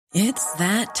It's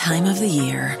that time of the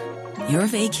year. Your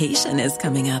vacation is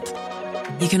coming up.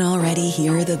 You can already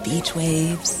hear the beach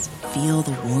waves, feel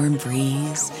the warm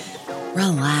breeze,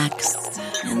 relax,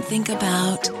 and think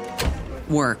about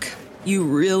work. You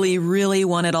really, really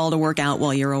want it all to work out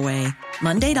while you're away.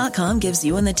 Monday.com gives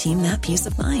you and the team that peace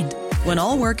of mind. When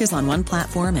all work is on one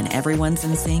platform and everyone's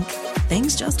in sync,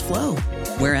 things just flow.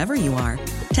 Wherever you are,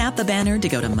 tap the banner to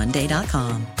go to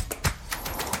Monday.com.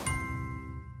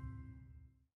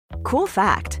 Cool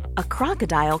fact, a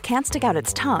crocodile can't stick out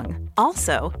its tongue.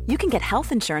 Also, you can get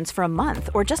health insurance for a month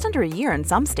or just under a year in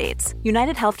some states.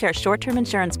 United Healthcare short-term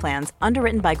insurance plans,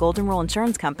 underwritten by Golden Rule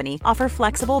Insurance Company, offer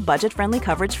flexible, budget-friendly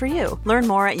coverage for you. Learn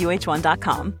more at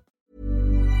uh1.com.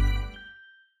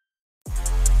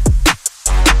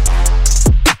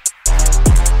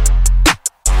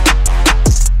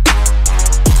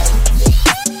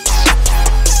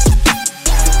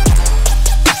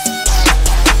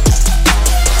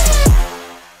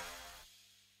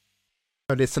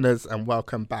 Listeners, and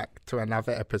welcome back to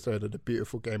another episode of the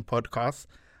Beautiful Game Podcast.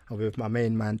 I'm with my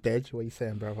main man Dej. What are you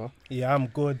saying, brother? Yeah, I'm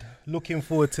good. Looking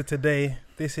forward to today.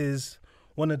 This is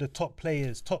one of the top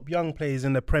young players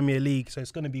in the Premier League, so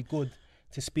it's going to be good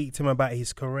to speak to him about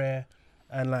his career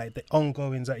and like the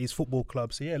ongoings at his football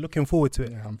club. So yeah, looking forward to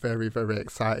it. Yeah, I'm very, very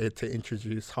excited to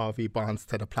introduce Harvey Barnes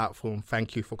to the platform.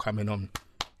 Thank you for coming on.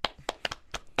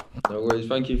 No worries.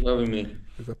 Thank you for having me.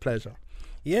 It's a pleasure.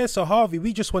 Yeah, so Harvey,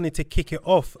 we just wanted to kick it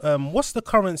off. What's the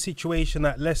current situation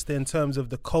at Leicester in terms of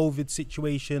the COVID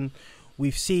situation?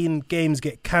 We've seen games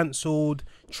get cancelled,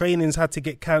 trainings had to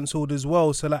get cancelled as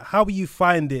well. So, like, how are you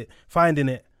finding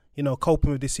it?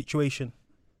 Coping with this situation.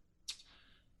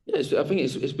 Yeah, I think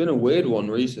it's been a weird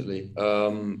one recently. I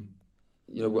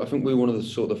think we were one of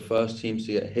the first teams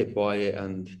to get hit by it,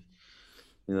 and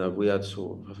we had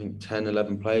I think 10,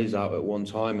 11 players out at one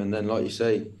time, and then like you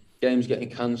say, games getting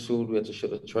cancelled, we had to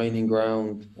shut the training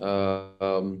ground.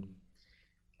 I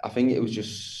think it was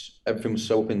just, everything was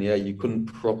so up in the air, you couldn't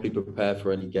properly prepare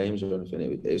for any games or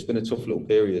anything. It's been a tough little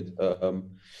period.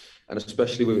 And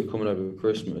especially with it coming over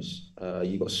Christmas,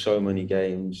 you've got so many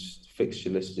games, fixture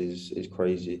list is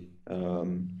crazy.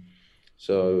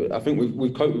 So I think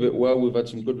we've coped with it well. We've had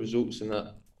some good results in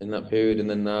that period. And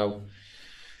then now,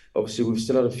 obviously, we've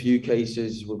still had a few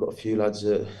cases. We've got a few lads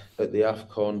at the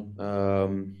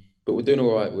AFCON. But we're doing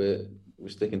all right. We're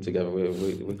sticking together.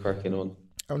 We're cracking on.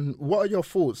 And what are your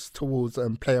thoughts towards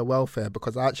player welfare?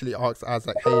 Because I actually asked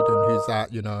Isaac Hayden, who's at,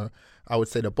 I would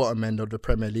say the bottom end of the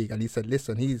Premier League, and he said,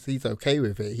 listen, he's okay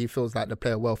with it. He feels like the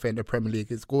player welfare in the Premier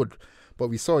League is good. But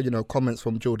we saw, comments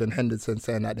from Jordan Henderson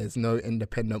saying that there's no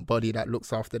independent body that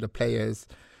looks after the players.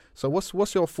 So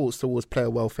what's your thoughts towards player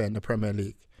welfare in the Premier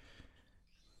League?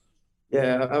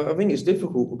 Yeah, I think it's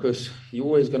difficult because you're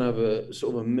always going to have a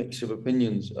sort of a mix of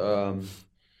opinions.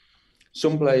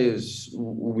 Some players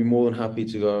will be more than happy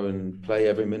to go and play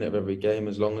every minute of every game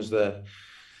as long as they're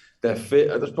fit.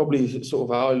 That's probably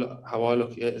sort of how I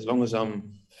look at it. As long as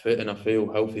I'm fit and I feel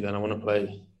healthy, then I want to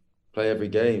play every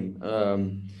game.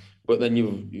 But then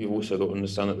you've also got to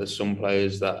understand that there's some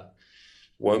players that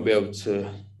won't be able to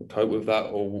cope with that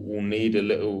or will need a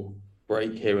little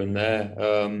break here and there.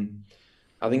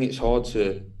 I think it's hard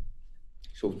to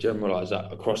sort of generalise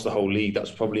that across the whole league.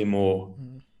 That's probably more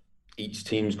each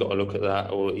team's got to look at that,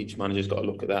 or each manager's got to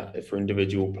look at that for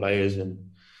individual players and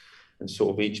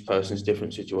sort of each person's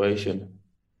different situation.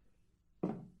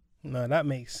 No, that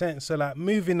makes sense. So, like,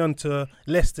 moving on to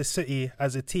Leicester City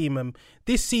as a team,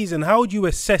 this season, how would you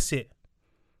assess it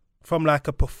from like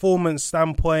a performance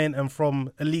standpoint and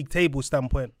from a league table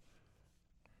standpoint?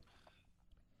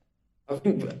 I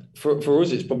think for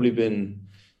us, it's probably been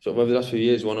sort of over the last few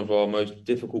years one of our most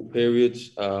difficult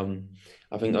periods.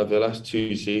 I think over the last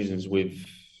 2 seasons,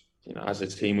 as a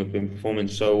team, we've been performing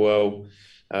so well.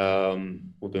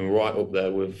 We've been right up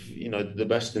there with the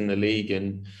best in the league,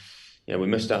 and we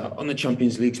missed out on the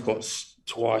Champions League spots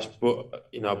twice. But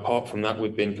apart from that,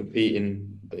 we've been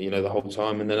competing the whole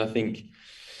time. And then I think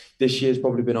this year's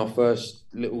probably been our first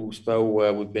little spell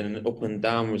where we've been up and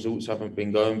down. Results haven't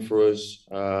been going for us.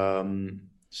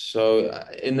 So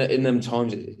in them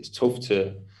times, it's tough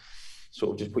to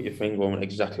sort of just put your finger on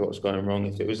exactly what's going wrong.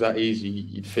 If it was that easy,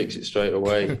 you'd fix it straight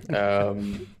away.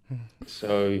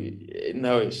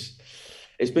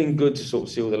 It's been good to sort of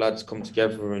see all the lads come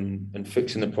together and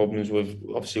fixing the problems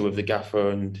with the gaffer.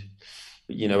 And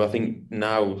I think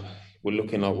now we're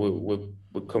looking like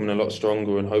we're coming a lot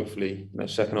stronger, and hopefully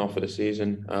second half of the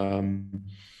season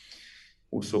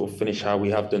we'll sort of finish how we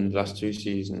have done the last 2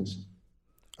 seasons.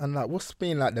 And like, what's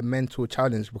been like the mental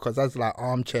challenge? Because as like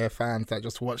armchair fans that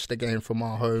just watch the game from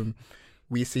our home,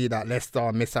 we see that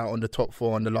Leicester miss out on the top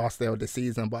four on the last day of the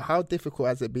season. But how difficult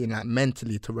has it been, like,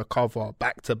 mentally to recover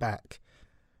back to back?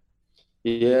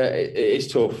 Yeah, it is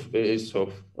tough. It is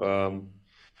tough.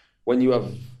 When you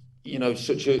have,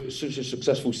 such a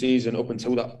successful season up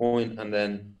until that point, and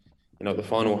then, the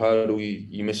final hurdle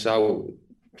you miss out.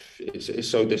 It's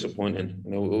so disappointing.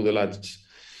 All the lads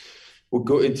were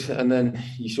gutted, and then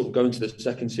you sort of go into the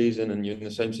second season and you're in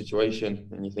the same situation,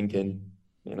 and you're thinking,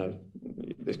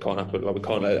 this can't happen. Like, we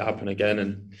can't let it happen again.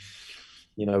 And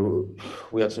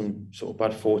we had some sort of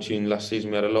bad fortune last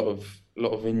season. We had a lot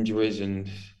of injuries, and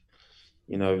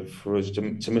for us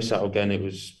to miss out again, it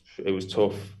was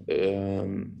tough.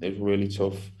 It was really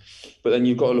tough. But then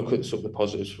you've got to look at sort of the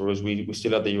positives for us. We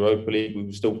still had the Europa League. We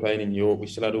were still playing in Europe. We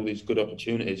still had all these good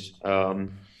opportunities.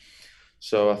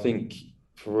 So I think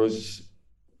for us,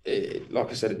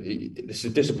 like I said, it's a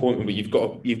disappointment, but you've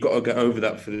got to get over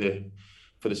that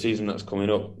for the season that's coming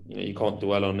up. You can't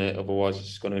dwell on it, otherwise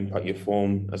it's going to impact your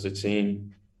form as a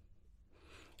team.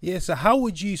 Yeah, so how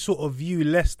would you sort of view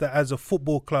Leicester as a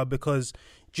football club? Because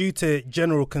due to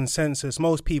general consensus,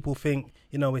 most people think,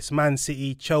 it's Man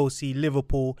City, Chelsea,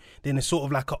 Liverpool, then it's sort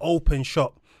of like an open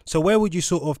shop. So where would you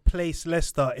sort of place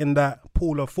Leicester in that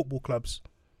pool of football clubs?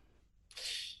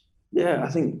 Yeah, I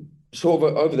think sort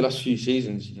of over the last few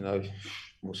seasons,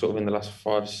 sort of in the last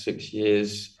 5-6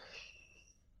 years,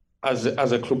 as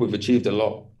a club, we've achieved a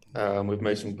lot. We've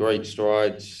made some great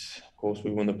strides. Of course, we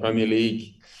won the Premier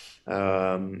League.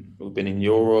 We've been in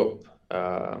Europe.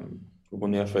 We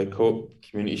won the FA Cup,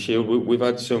 Community Shield. We've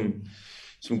had some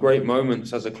great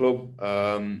moments as a club.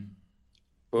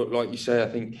 But like you say, I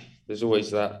think there's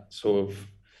always that sort of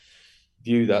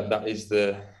view that is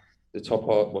the top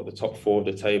four of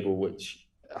the table, which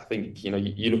I think, you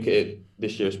look at it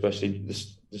this year, especially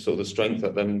the sort of the strength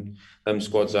that them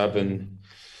squads have, and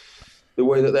the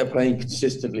way that they're playing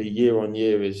consistently year on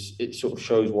year it sort of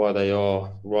shows why they are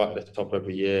right at the top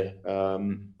every year.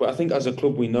 But I think as a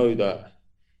club, we know that,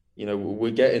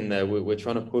 we're getting there. We're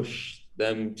trying to push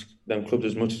them clubs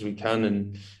as much as we can,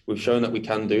 and we've shown that we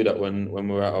can do that when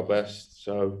we're at our best.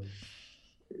 So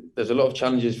there's a lot of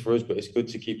challenges for us, but it's good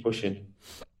to keep pushing.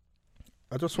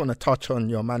 I just want to touch on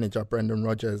your manager, Brendan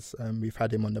Rodgers. We've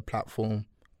had him on the platform.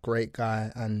 Great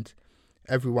guy, and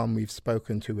everyone we've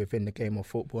spoken to within the game of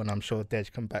football, and I'm sure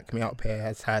Dej can back me up here,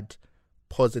 has had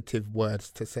positive words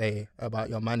to say about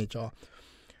your manager.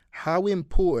 How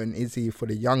important is he for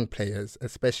the young players,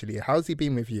 especially? How's he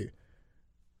been with you?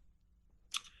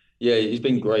 Yeah, he's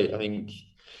been great. I think,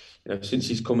 since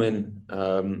he's come in,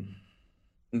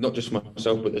 not just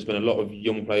myself, but there's been a lot of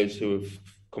young players who have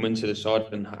come into the side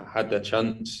and had their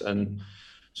chance, and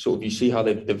sort of you see how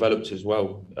they've developed as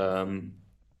well.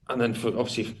 And then for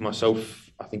myself,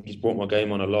 I think he's brought my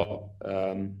game on a lot.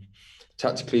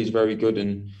 Tactically, he's very good,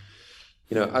 and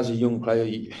as a young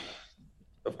player,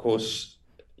 of course,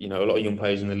 a lot of young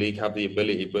players in the league have the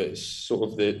ability, but it's sort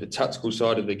of the tactical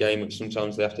side of the game which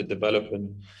sometimes they have to develop.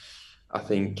 And I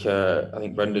think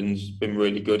Brendan's been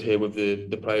really good here with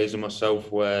the players and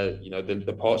myself, where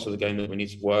the parts of the game that we need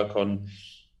to work on,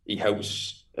 he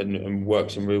helps and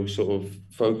works and real sort of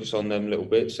focus on them little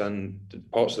bits, and the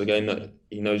parts of the game that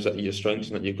he knows that your strengths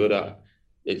and that you're good at,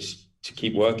 it's to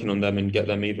keep working on them and get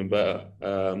them even better.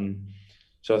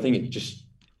 So I think it just,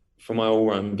 for my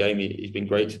all-round game, he's been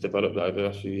great to develop that over the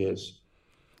last few years.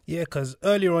 Yeah, because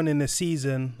earlier on in the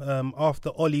season,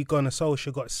 after Ole Gunnar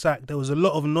Solskjaer got sacked, there was a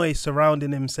lot of noise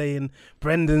surrounding him saying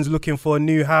Brendan's looking for a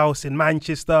new house in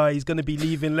Manchester, he's going to be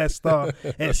leaving Leicester,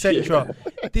 etc.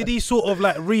 Yeah. Did he sort of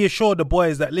like reassure the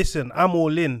boys that, listen, I'm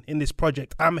all in this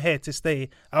project, I'm here to stay,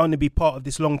 I want to be part of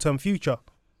this long-term future?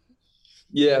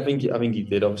 Yeah, I think he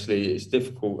did. Obviously, it's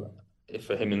difficult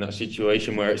for him in that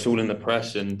situation where it's all in the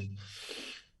press, and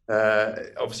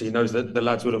obviously he knows that the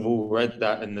lads would have all read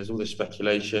that, and there's all this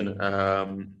speculation.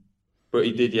 But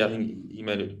he did, I think he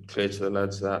made it clear to the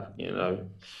lads that,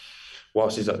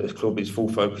 whilst he's at this club, his full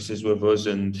focus is with us,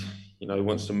 and, he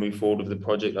wants to move forward with the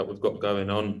project that we've got going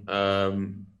on.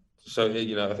 So,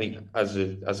 I think as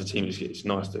a team, it's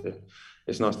nice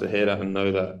to hear that and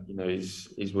know that,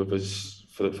 he's with us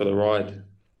for the ride.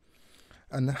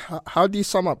 And how do you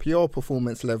sum up your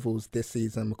performance levels this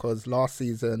season? Because last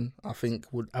season, I think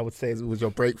I would say it was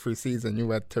your breakthrough season. You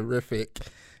were terrific.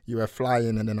 You were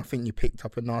flying, and then I think you picked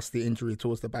up a nasty injury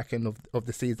towards the back end of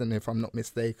the season, if I'm not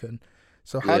mistaken.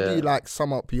 So how do you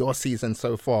sum up your season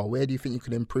so far? Where do you think you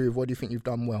can improve? What do you think you've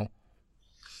done well?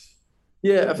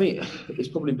 Yeah, I think it's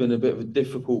probably been a bit of a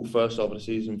difficult first half of the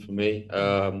season for me.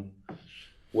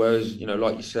 Whereas,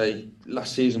 like you say,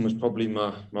 last season was probably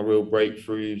my real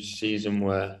breakthrough season,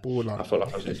 where I felt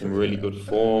like I was in some really good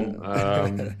form.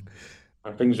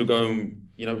 and things were going,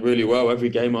 really well. Every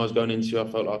game I was going into, I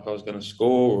felt like I was going to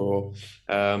score, or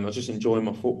I was just enjoying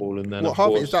my football. And then, What, of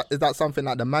Harvey, course, is that something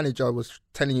like the manager was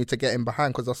telling you to get in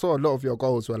behind? Because I saw a lot of your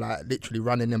goals were like literally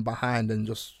running in behind and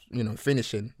just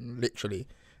finishing literally.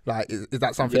 Like, is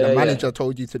that something the yeah. manager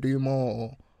told you to do more?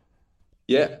 Or?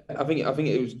 Yeah, I think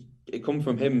it come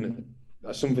from him.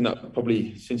 That's something that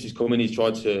probably since he's come in, he's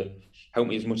tried to help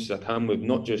me as much as I can with,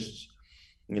 not just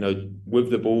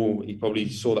with the ball. He probably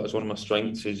saw that as one of my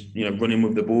strengths is running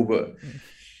with the ball, but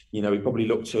he probably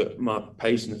looked at my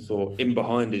pace and thought in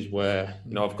behind is where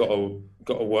I've got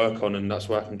to work on, and that's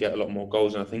where I can get a lot more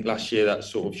goals. And I think last year that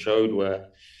sort of showed where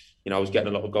I was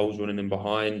getting a lot of goals running in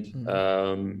behind.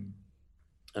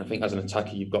 And I think as an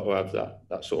attacker, you've got to have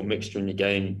that sort of mixture in your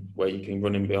game where you can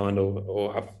run in behind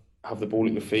or have the ball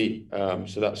at your feet.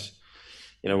 So that's,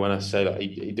 when I say that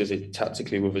he does it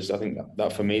tactically with us, I think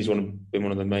that for me has been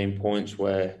one of the main points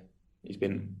where he's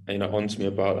been, on to me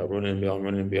about that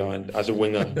running behind. As a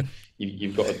winger,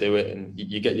 you've got to do it, and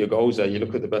you get your goals there. You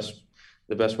look at the best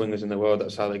wingers in the world.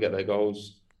 That's how they get their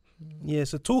goals. Yeah,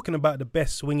 so talking about the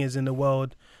best wingers in the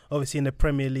world, obviously in the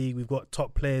Premier League, we've got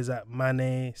top players like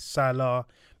Mane, Salah,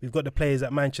 we've got the players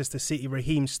at Manchester City,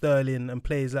 Raheem Sterling and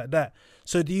players like that.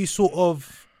 So do you sort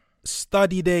of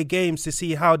study their games to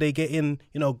see how they get in,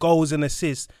 goals and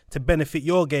assists to benefit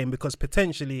your game? Because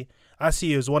potentially I see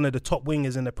you as one of the top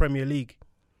wingers in the Premier League.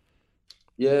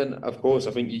 Yeah, and of course,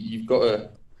 I think you've got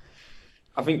to.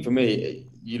 I think for me,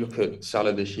 you look at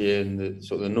Salah this year and the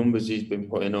sort of the numbers he's been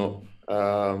putting up.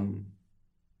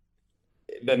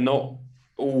 They're not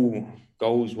all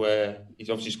goals where he's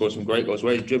obviously scored some great goals,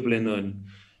 where he's dribbling and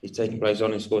he's taking players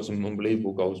on and scored some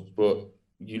unbelievable goals. But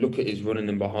you look at his running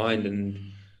in behind, and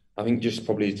I think just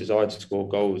probably his desire to score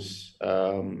goals.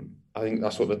 I think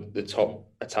that's what the top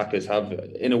attackers have.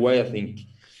 In a way, I think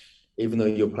even though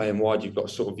you're playing wide, you've got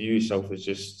to sort of view yourself as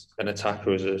just an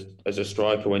attacker, as a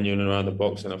striker when you're in and around the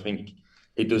box. And I think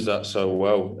he does that so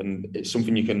well, and it's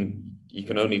something you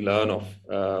can only learn off.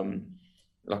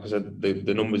 Like I said,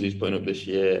 the numbers he's putting up this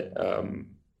year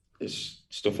is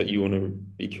stuff that you want to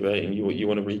be creating. You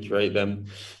want to recreate them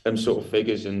sort of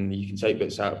figures, and you can take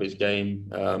bits out of his game.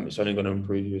 It's only going to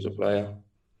improve you as a player.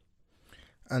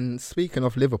 And speaking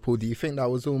of Liverpool, do you think that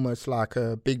was almost like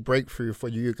a big breakthrough for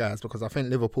you guys? Because I think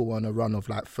Liverpool were on a run of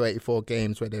like 34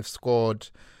 games where they've scored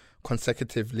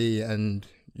consecutively, and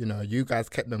you guys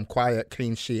kept them quiet,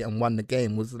 clean sheet, and won the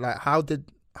game. Was like how did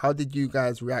you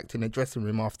guys react in the dressing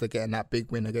room after getting that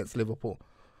big win against Liverpool?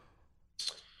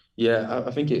 Yeah,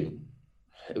 I think it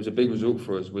was a big result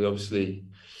for us.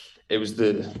 It was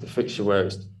the fixture where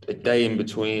it's a day in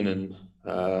between, and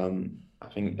I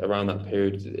think around that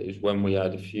period is when we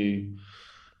had a few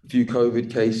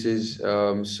COVID cases.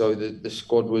 So the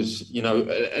squad was,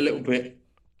 a little bit,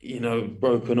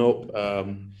 broken up.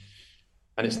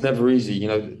 And it's never easy,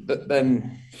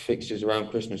 them fixtures around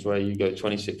Christmas where you go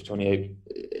 26, 28,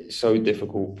 it's so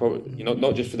difficult. Probably,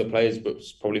 not just for the players, but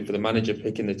probably for the manager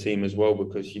picking the team as well,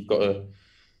 because you've got to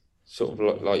sort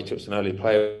of, like you touched on earlier,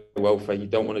 player welfare. You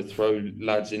don't want to throw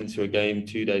lads into a game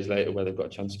 2 days later where they've got a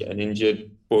chance of getting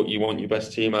injured, but you want your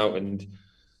best team out. And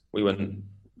we went,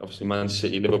 obviously, Man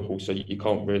City, Liverpool, so you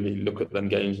can't really look at them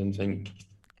games and think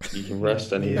you can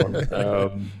rest anyone.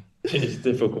 It's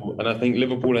difficult. And I think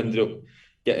Liverpool ended up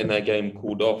getting their game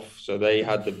called off, so they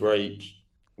had the break.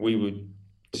 We were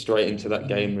straight into that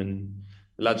game, and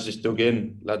lads dug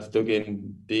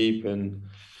in deep and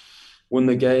won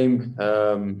the game.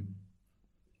 I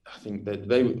think that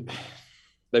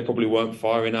they probably weren't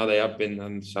firing how they have been,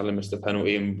 and Salah missed a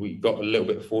penalty, and we got a little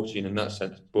bit of fortune in that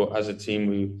sense. But as a team,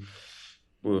 we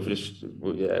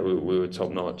were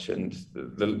top notch, and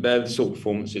they're the sort of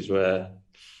performances where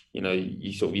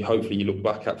you hopefully you look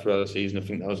back at throughout the season. I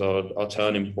think that was our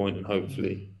turning point, and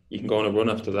hopefully you can go on a run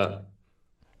after that.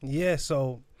 Yeah,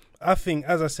 so I think,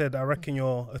 as I said, I reckon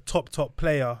you're a top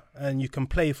player and you can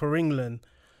play for England.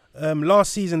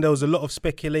 Last season, there was a lot of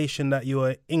speculation that you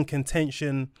were in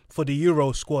contention for the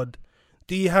Euro squad.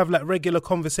 Do you have like regular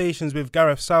conversations with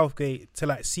Gareth Southgate to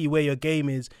like see where your game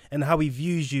is and how he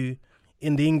views you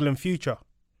in the England future?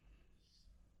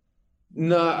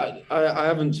 No, I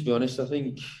haven't, to be honest. I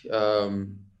think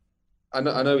I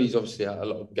know he's obviously at a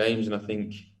lot of games, and I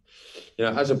think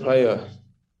as a player,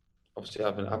 obviously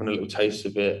having a little taste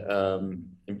of it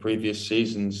in previous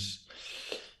seasons,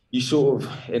 you sort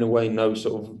of in a way know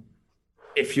sort of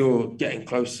if you're getting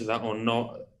close to that or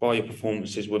not by your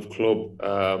performances with club.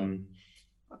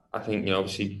 I think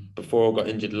obviously before I got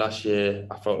injured last year,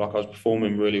 I felt like I was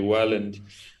performing really well, and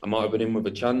I might have been in with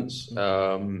a chance.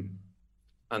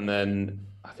 And then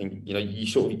I think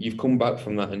you've come back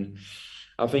from that, and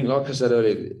I think, like I said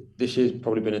earlier, this year's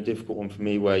probably been a difficult one for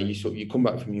me, where you come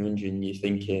back from your injury and you're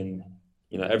thinking,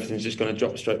 everything's just going to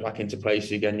drop straight back into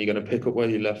place again. You're going to pick up where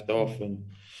you left off, and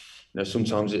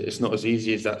sometimes it's not as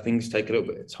easy as that. Things take a little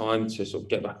bit of time to sort of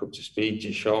get back up to speed,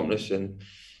 your sharpness, and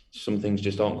some things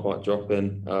just aren't quite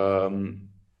dropping.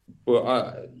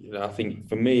 But I think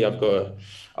for me, I'll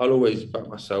always back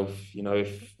myself.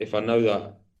 If I know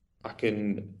that I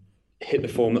can hit the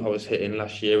form that I was hitting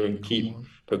last year and keep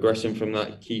progressing from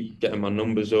that, keep getting my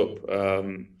numbers up,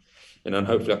 and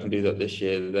hopefully I can do that this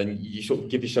year, then you sort of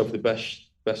give yourself the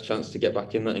best chance to get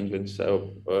back in that England setup,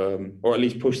 or at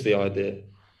least push the idea.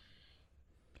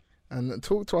 And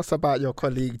talk to us about your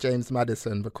colleague James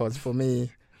Maddison, because for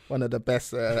me, one of the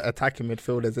best attacking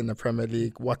midfielders in the Premier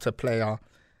League. What a player.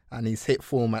 And he's hit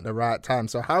form at the right time.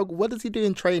 So what does he do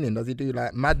in training? Does he do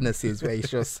like madnesses where he's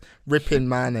just ripping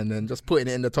man and then just putting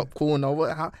it in the top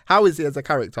corner? How is he as a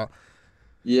character?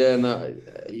 Yeah, no,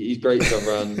 he's great to have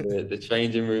around the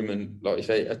changing room, and like you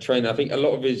say, a trainer. I think a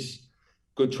lot of his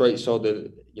good traits are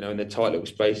in the tight little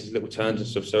spaces, little turns and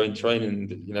stuff. So in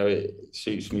training, it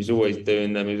suits him. He's always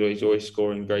doing them. He's always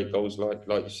scoring great goals like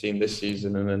you've seen this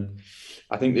season. And then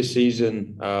I think this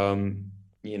season,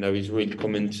 he's really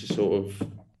come into sort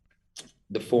of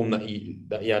the form that he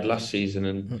had last season,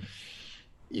 and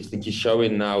I think he's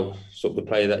showing now sort of the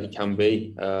player that he can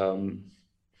be.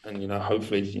 And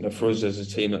hopefully, for us as a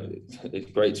team,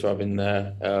 it's great to have him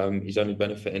there. He's only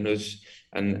benefiting us,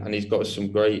 and he's got us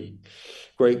some great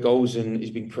goals, and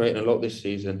he's been creating a lot this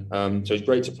season. So it's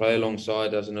great to play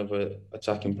alongside as another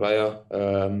attacking player.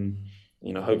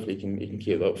 Hopefully he can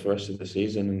keep that up for the rest of the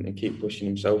season and keep pushing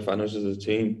himself and us as a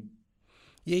team.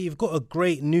 Yeah, you've got a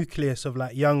great nucleus of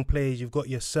like young players. You've got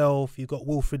yourself, you've got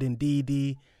Wilfred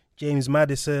Ndidi, James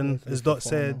Maddison, as Dot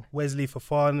said, Wesley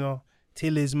Fofana,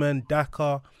 Talisman,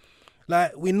 Daka.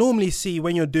 Like, we normally see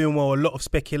when you're doing well a lot of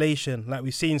speculation. Like,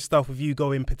 we've seen stuff with you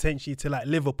going potentially to like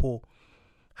Liverpool.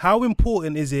 How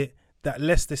important is it that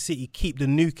Leicester City keep the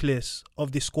nucleus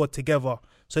of this squad together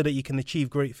so that you can achieve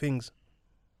great things?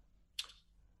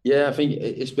 Yeah, I think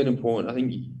it's been important. I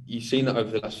think you've seen that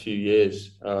over the last few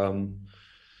years.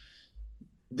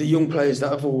 The young players that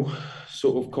have all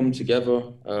sort of come together.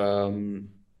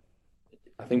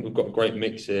 I think we've got a great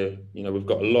mix here. We've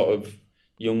got a lot of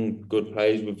young, good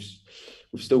players.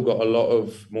 We've still got a lot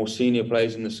of more senior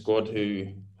players in the squad who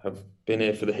have been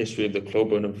here for the history of the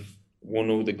club and have won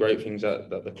all the great things that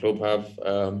the club have.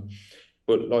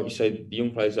 But like you say, the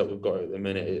young players that we've got at the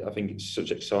minute, I think it's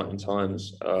such exciting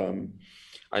times.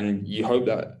 And you hope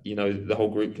that, the whole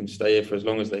group can stay here for as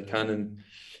long as they can and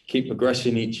keep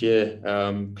progressing each year.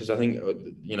 Because I think, all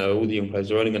the young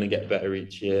players are only going to get better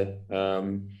each year.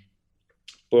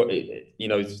 But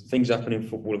things happen in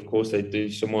football. Of course, they do.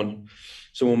 Someone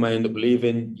may end up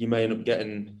leaving. You may end up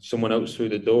getting someone else through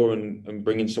the door and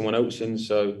bringing someone else in.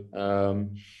 So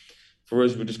for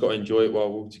us, we've just got to enjoy it while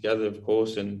we're all together, of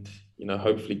course, and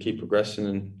hopefully keep progressing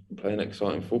and playing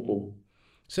exciting football.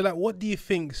 So, like, what do you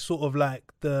think sort of like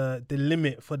the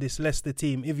limit for this Leicester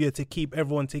team if you're to keep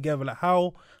everyone together? Like,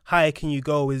 how high can you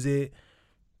go? Is it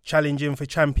challenging for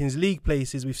Champions League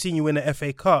places? We've seen you win the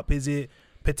FA Cup. Is it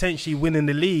potentially winning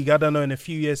the league, I don't know, in a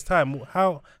few years' time?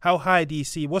 How high do you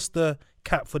see? What's the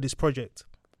cap for this project?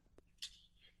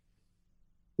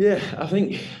 Yeah, I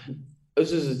think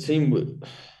us as a team,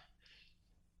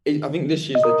 I think this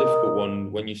year's the difficult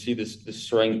one when you see the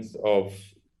strength of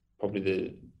probably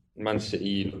the Man City.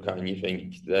 You look at and you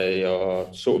think they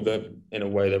are sort of, in a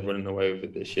way, they're running away with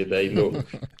it this year. They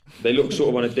look sort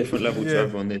of on a different level to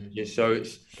everyone this year. So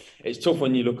it's tough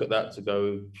when you look at that to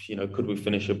go, could we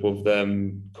finish above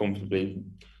them comfortably?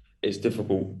 It's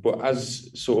difficult. But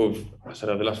as sort of, I said,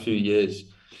 over the last few years,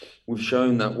 we've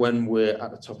shown that when we're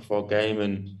at the top of our game,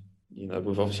 and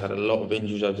we've obviously had a lot of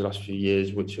injuries over the last few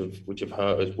years, which have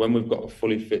hurt us. When we've got a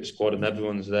fully fit squad and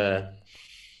everyone's there,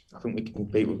 I think we can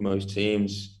compete with most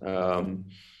teams.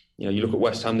 You look at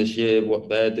West Ham this year, what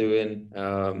they're doing.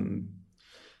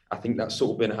 I think that's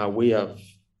sort of been how we have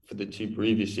for the two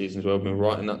previous seasons, where we've been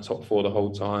right in that top four the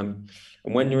whole time.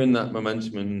 And when you're in that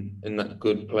momentum and in that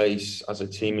good place as a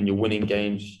team and you're winning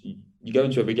games, you go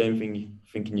into every game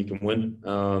thinking you can win.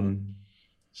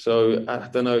 So I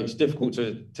don't know, it's difficult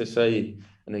to say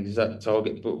an exact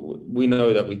target, but we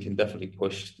know that we can definitely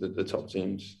push the top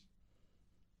teams.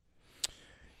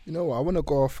 You know what, I want to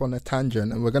go off on a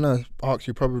tangent, and we're going to ask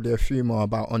you probably a few more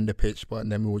about on the pitch, but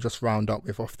then we'll just round up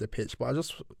with off the pitch. But I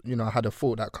just, I had a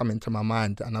thought that come into my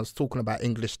mind, and I was talking about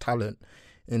English talent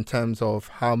in terms of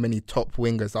how many top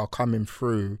wingers are coming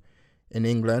through in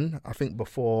England. I think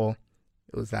before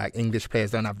It was like English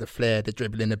players don't have the flair, the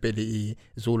dribbling ability.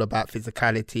 It's all about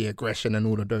physicality, aggression, and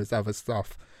all of those other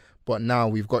stuff. But now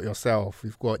we've got yourself,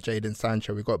 we've got Jadon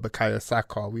Sancho, we've got Bukayo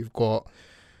Saka, we've got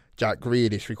Jack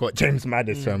Grealish, we've got James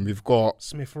Maddison, we've got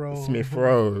Smith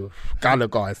Rowe,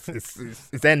 Gallagher.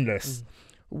 It's endless.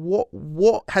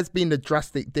 What has been the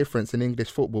drastic difference in English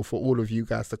football for all of you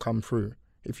guys to come through?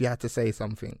 If you had to say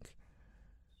something.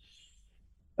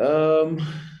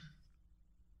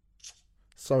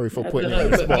 Sorry for putting you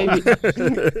on the spot. Maybe,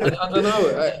 I don't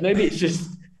know. Maybe it's just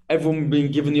everyone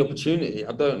being given the opportunity.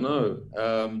 I don't know.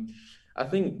 I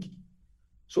think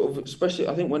sort of, especially,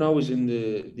 I think when I was in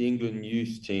the England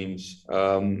youth teams,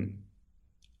 I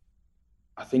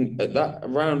think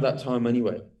around that time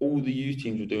anyway, all the youth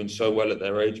teams were doing so well at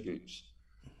their age groups.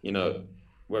 You know,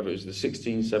 whether it was the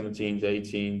 16s, 17s,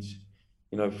 18s,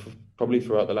 you know, probably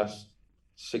throughout the last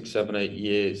 6, 7, 8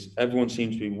 years, everyone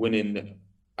seems to be winning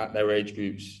at their age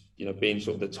groups, you know, being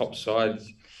sort of the top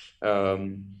sides.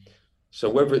 So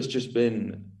whether it's just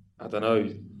been, I don't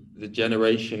know, the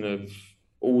generation of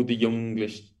all the young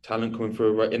English talent coming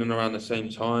through in and around the same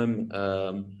time,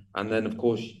 and then of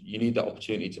course you need that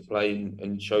opportunity to play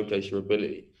and showcase your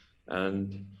ability.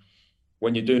 And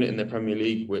when you're doing it in the Premier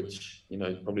League, which, you know,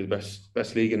 is probably the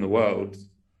best league in the world,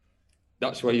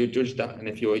 that's where you're judged at. And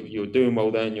if you're doing well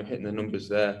there and you're hitting the numbers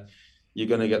there, you're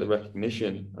going to get the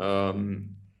recognition.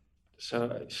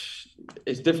 So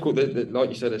it's difficult that, like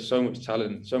you said, there's so much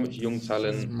talent, so much young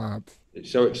talent. It's mad. It's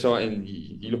so exciting.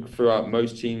 You look throughout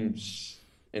most teams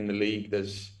in the league,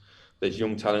 there's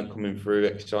young talent coming through,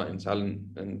 exciting talent,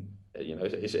 and you know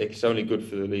it's only good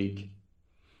for the league.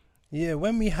 Yeah,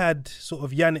 when we had sort of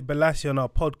Yannick Bolasie on our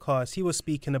podcast, he was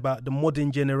speaking about the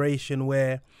modern generation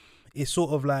where it's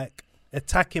sort of like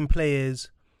attacking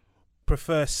players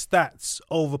prefer stats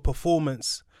over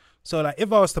performance. So like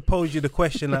if I was to pose you the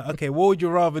question like, okay, what would you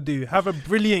rather do? Have a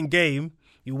brilliant game,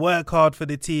 you work hard for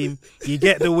the team, you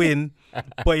get the win,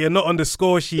 but you're not on the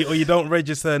score sheet or you don't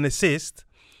register an assist,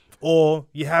 or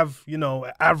you have, you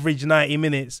know, average 90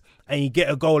 minutes and you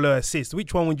get a goal or assist.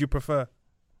 Which one would you prefer?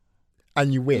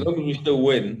 And you win. As long as you still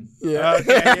win. Yeah.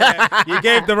 Okay, yeah. You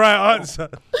gave the right answer.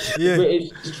 Yeah. But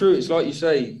it's true. It's like you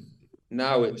say.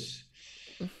 Now it's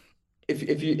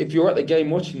if you're at the game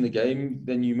watching the game,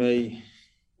 then you may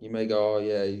go, oh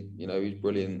yeah, you know, he's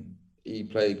brilliant. He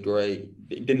played great.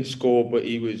 He didn't score, but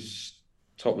he was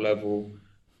top level.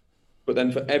 But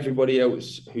then for everybody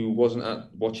else who wasn't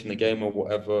at watching the game or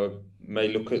whatever, may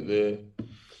look at the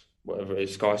whatever it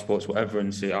is, Sky Sports, whatever,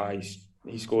 and say,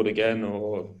 he scored again,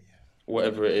 or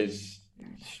whatever it is.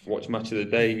 Watch Match of the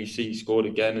Day and you see he scored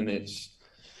again, and it's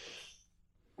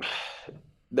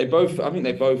I think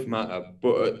they both matter.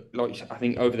 But like I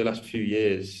think over the last few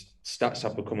years, stats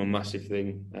have become a massive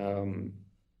thing.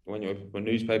 When you're a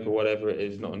newspaper, whatever it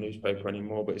is, not a newspaper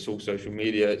anymore, but it's all social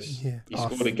media. He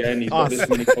scored again. He's got this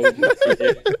many goals.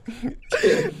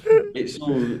 It's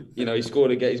all, you know, he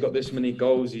scored again. He's got this many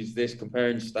goals. He's this,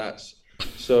 comparing stats.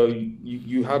 So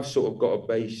you have sort of got to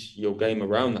base your game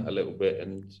around that a little bit.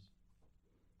 And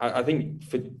I think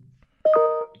if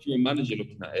you're a manager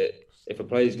looking at it, if a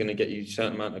player is going to get you a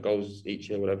certain amount of goals each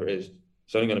year, whatever it is,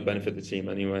 it's only going to benefit the team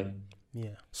anyway.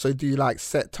 Yeah. So do you like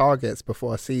set targets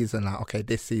before a season? Like, okay,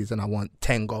 this season I want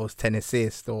 10 goals, 10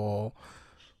 assists, or...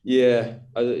 Yeah.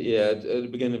 At the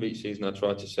beginning of each season, I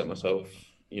try to set myself,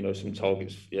 you know, some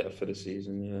targets, for the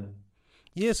season, yeah.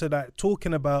 Yeah, so like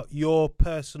talking about your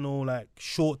personal like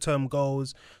short-term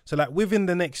goals, so like within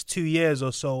the next 2 years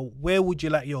or so, where would you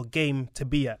like your game to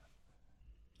be at?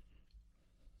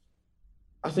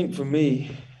 I think for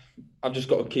me, I've just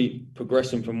got to keep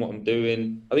progressing from what I'm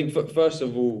doing. I think first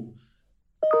of all,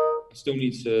 I still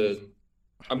need to.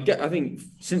 I think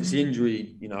since the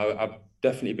injury, you know, I've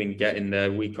definitely been getting there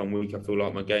week on week. I feel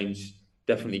like my game's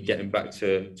definitely getting back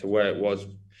to where it was,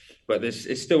 but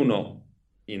it's still not,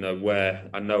 you know, where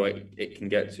I know it can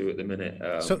get to at the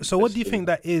minute. So what do you think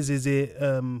that is? Is it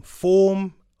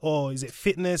form, or is it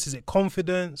fitness? Is it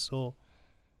confidence, or?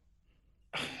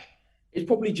 It's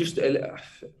probably just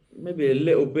maybe a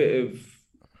little bit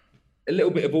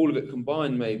of all of it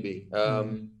combined. Maybe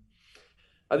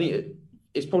I think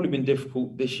it's probably been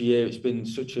difficult this year. It's been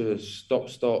such a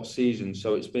stop-start season,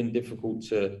 so it's been difficult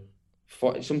to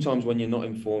fight. Sometimes when you're not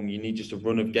in form, you need just a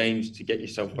run of games to get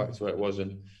yourself back to where it was.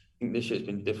 And I think this year's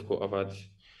been difficult.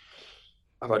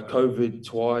 I've had COVID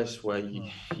twice, where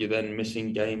you're then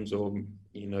missing games, or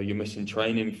you know, you're missing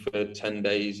training for 10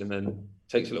 days, and then it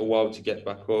takes a little while to get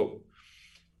back up.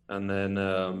 And then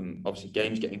obviously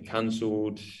games getting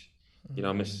cancelled. You know,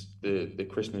 I missed the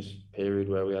Christmas period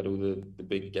where we had all the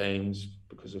big games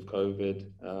because of COVID.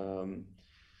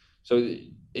 So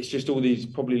it's just all these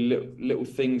probably little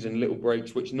things and little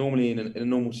breaks, which normally in a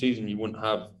normal season you wouldn't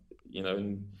have.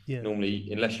 And normally,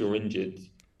 unless you're injured,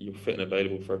 you're fit and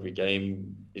available for every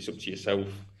game. It's up to yourself.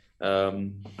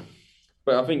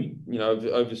 But I think,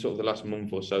 over sort of the last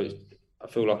month or so, I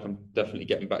feel like I'm definitely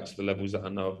getting back to the levels that I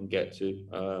know I can get to.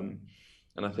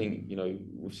 And I think,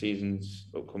 with seasons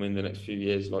upcoming the next few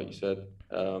years, like you said,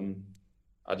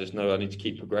 I just know I need to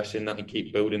keep progressing that and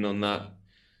keep building on that.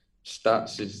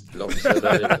 Stats is, like we said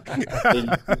earlier, I think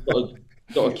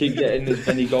you've got to keep getting as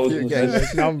many goals and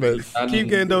those numbers. Keep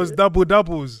getting those doubles.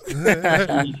 That's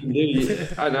what you can do.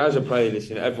 And as a player,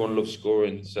 listen, everyone loves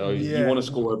scoring. So you want to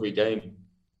score every game.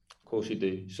 Of course you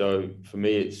do. So for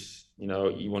me, it's,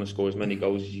 you want to score as many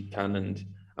goals as you can.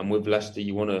 And with Leicester,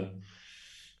 you want to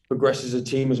progress as a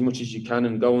team as much as you can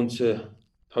and go on to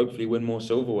hopefully win more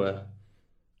silverware.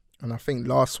 And I think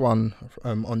last one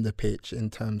on the pitch in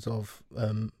terms of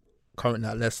currently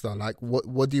at Leicester, like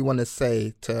what do you want to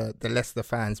say to the Leicester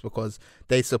fans, because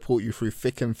they support you through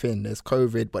thick and thin? There's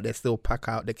COVID, but they still pack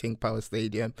out the King Power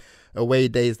Stadium. Away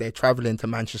days, they're travelling to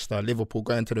Manchester, Liverpool,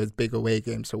 going to those big away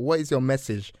games. So what is your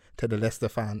message to the Leicester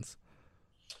fans?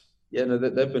 Yeah, no,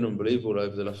 they've been unbelievable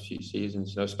over the last few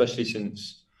seasons, especially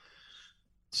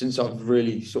since I've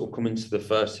really sort of come into the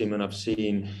first team and I've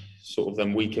seen sort of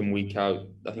them week in, week out.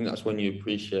 I think that's when you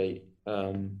appreciate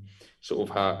sort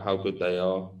of how good they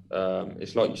are.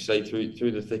 It's like you say,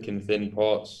 through the thick and thin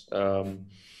parts,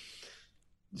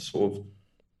 sort of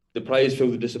the players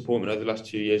feel the disappointment over the last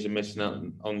 2 years of missing out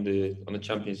on the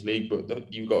Champions League,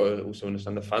 but you've got to also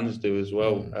understand the fans do as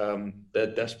well.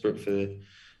 They're desperate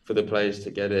for the players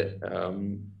to get it.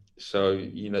 So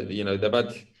they've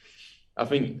had. I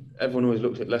think everyone always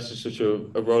looks at Leicester as such a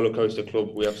roller coaster club.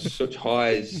 We have such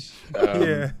highs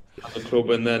at the club,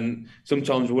 and then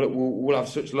sometimes we'll have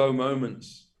such low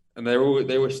moments, and they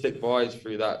always stick by us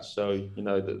through that. So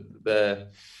the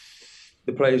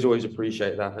players always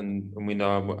appreciate that, and we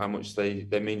know how much they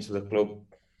mean to the club.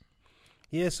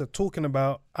 Yeah, so talking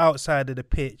about outside of the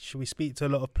pitch, we speak to a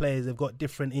lot of players. They've got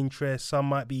different interests. Some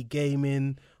might be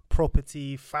gaming,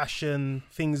 property, fashion,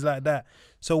 things like that.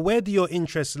 So where do your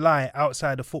interests lie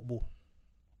outside of football?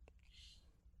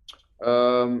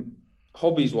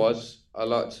 Hobbies wise, I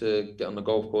like to get on the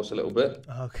golf course a little bit.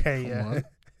 Okay, yeah.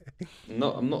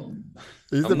 I'm not.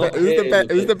 Who's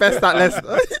the best at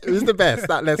Leicester? Who's the best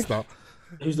at Leicester?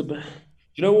 Who's the best?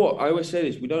 You know what? I always say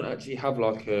this. We don't actually have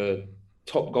like a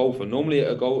top golfer. Normally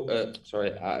at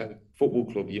a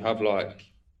football club, you have like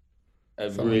a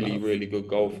really good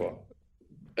golfer.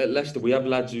 At Leicester, we have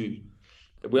lads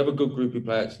we have a good group who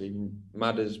play actually.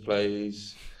 Madders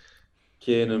plays,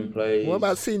 Kiernan plays. What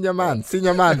about senior man?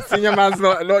 Senior man's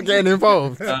not getting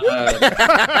involved. I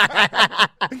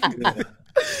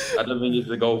don't think he's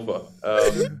a golfer.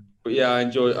 But yeah, I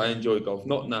enjoy golf.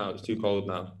 Not now, it's too cold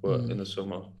now, but in the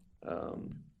summer,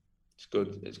 it's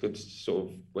good. It's good to sort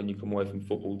of, when you come away from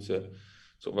football, to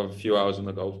sort of have a few hours on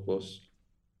the golf course,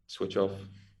 switch off.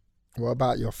 What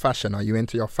about your fashion? Are you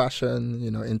into your fashion,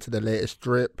 into the latest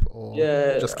drip, or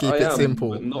just keep it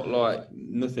simple? But not like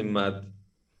nothing mad.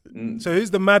 So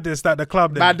who's the maddest at the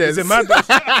club then? Maddest. Is it maddest?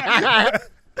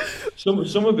 some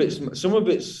of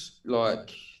it's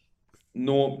like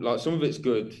norm, like some of it's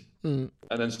good, and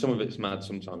then some of it's mad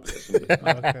sometimes.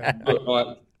 Okay. But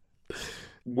like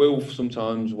Wilf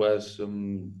sometimes wears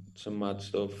some mad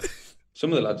stuff.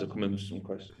 Some of the lads have come in with some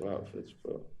questionable outfits,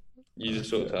 but you just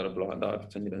sort of turn a blind eye,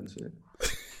 pretend you don't see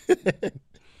it.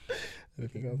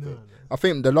 I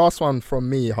think the last one from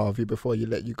me, Harvey, before you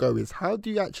let you go, is how do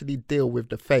you actually deal with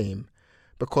the fame?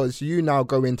 Because you now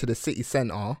go into the city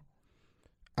centre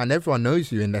and everyone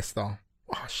knows you in Leicester.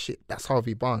 Oh shit, that's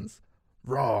Harvey Barnes.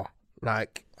 Raw.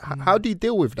 Like, how do you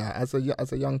deal with that as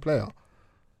a young player?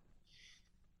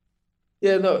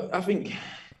 Yeah, no, I think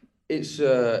it's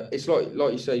like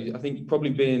you say. I think probably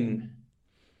being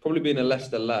a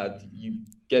Leicester lad, you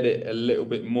get it a little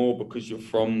bit more because you're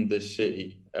from the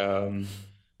city.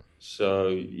 So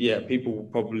yeah, people will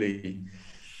probably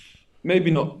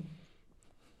maybe not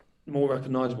more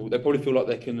recognisable. They probably feel like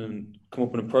they can come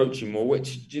up and approach you more.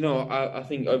 Which, I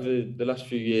think over the last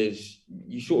few years,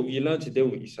 you learn to deal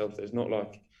with yourself. There's not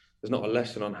a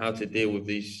lesson on how to deal with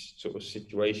these sort of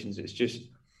situations. It's just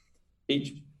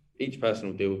each person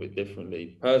will deal with it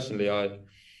differently. Personally, I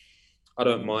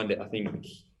don't mind it. I think,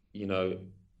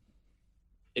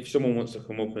 if someone wants to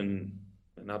come up and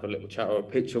have a little chat or a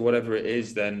picture, whatever it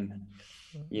is, then,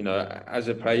 as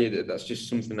a player, that's just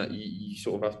something that you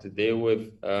sort of have to deal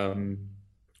with.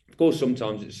 Of course,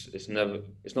 sometimes it's not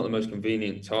the most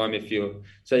convenient time. If you're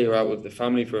out with the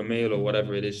family for a meal or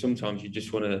whatever it is, sometimes you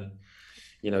just want to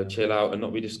chill out and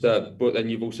not be disturbed. But then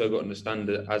you've also got to understand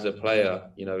that as a player,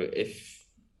 if,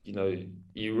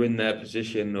 you're in their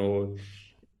position, or,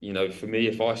 for me,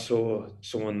 if I saw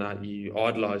someone that you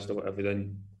idolised or whatever,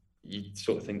 then you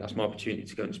sort of think that's my opportunity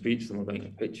to go and speak to them or make a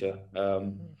picture.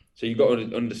 So you've got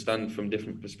to understand from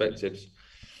different perspectives.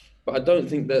 But I don't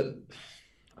think that,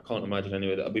 I can't imagine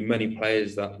anyway, that there'll be many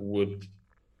players that would,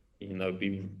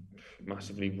 be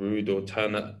massively rude or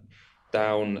turn that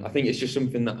down. I think it's just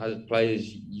something that as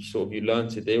players you learn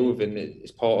to deal with, and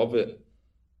it's part of it.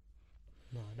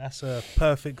 No, that's a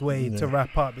perfect way to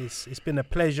wrap up. It's been a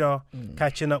pleasure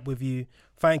catching up with you.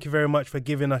 Thank you very much for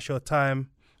giving us your time,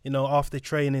 after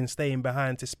training, staying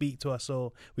behind to speak to us.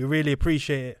 So we really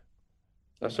appreciate it.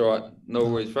 That's all right. No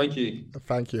worries. Thank you.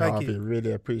 Thank you, Harvey.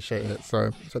 Really appreciate it.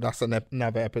 So that's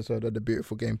another episode of the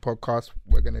Beautiful Game podcast.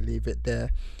 We're going to leave it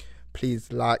there.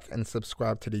 Please like and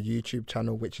subscribe to the YouTube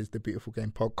channel, which is the Beautiful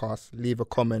Game podcast. Leave a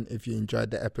comment if you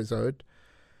enjoyed the episode.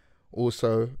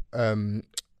 Also,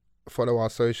 follow our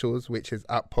socials, which is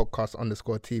at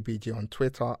podcast_TBG on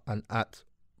Twitter and at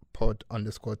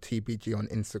pod_TBG on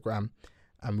Instagram.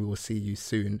 And we will see you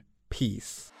soon.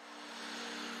 Peace.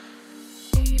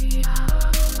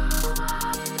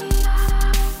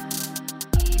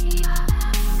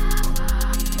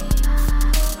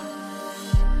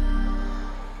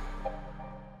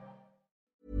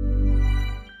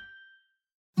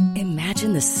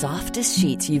 Imagine the softest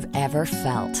sheets you've ever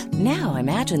felt. Now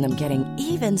imagine them getting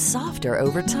even softer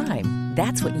over time.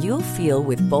 That's what you'll feel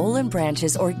with Boll &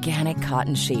 Branch's organic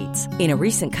cotton sheets. In a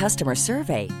recent customer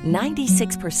survey,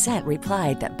 96%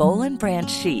 replied that Boll & Branch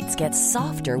sheets get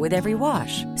softer with every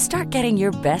wash. Start getting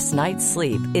your best night's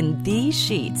sleep in these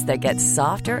sheets that get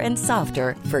softer and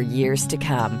softer for years to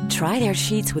come. Try their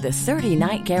sheets with a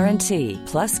 30-night guarantee.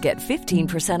 Plus, get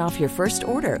 15% off your first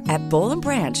order at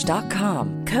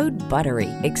bollandbranch.com. Code BUTTERY.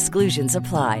 Exclusions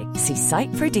apply. See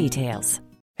site for details.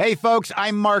 Hey, folks,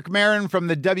 I'm Mark Maron from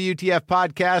the WTF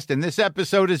Podcast, and this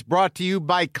episode is brought to you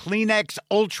by Kleenex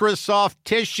Ultra Soft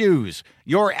Tissues,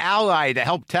 your ally to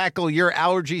help tackle your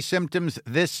allergy symptoms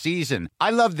this season. I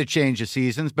love the change of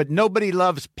seasons, but nobody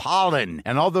loves pollen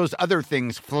and all those other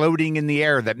things floating in the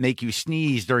air that make you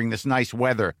sneeze during this nice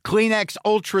weather. Kleenex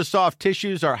Ultra Soft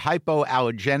Tissues are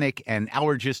hypoallergenic and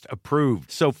allergist approved,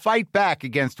 so fight back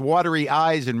against watery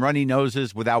eyes and runny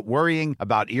noses without worrying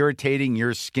about irritating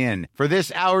your skin. For this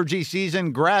allergy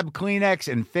season, grab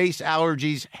Kleenex and face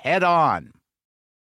allergies head on.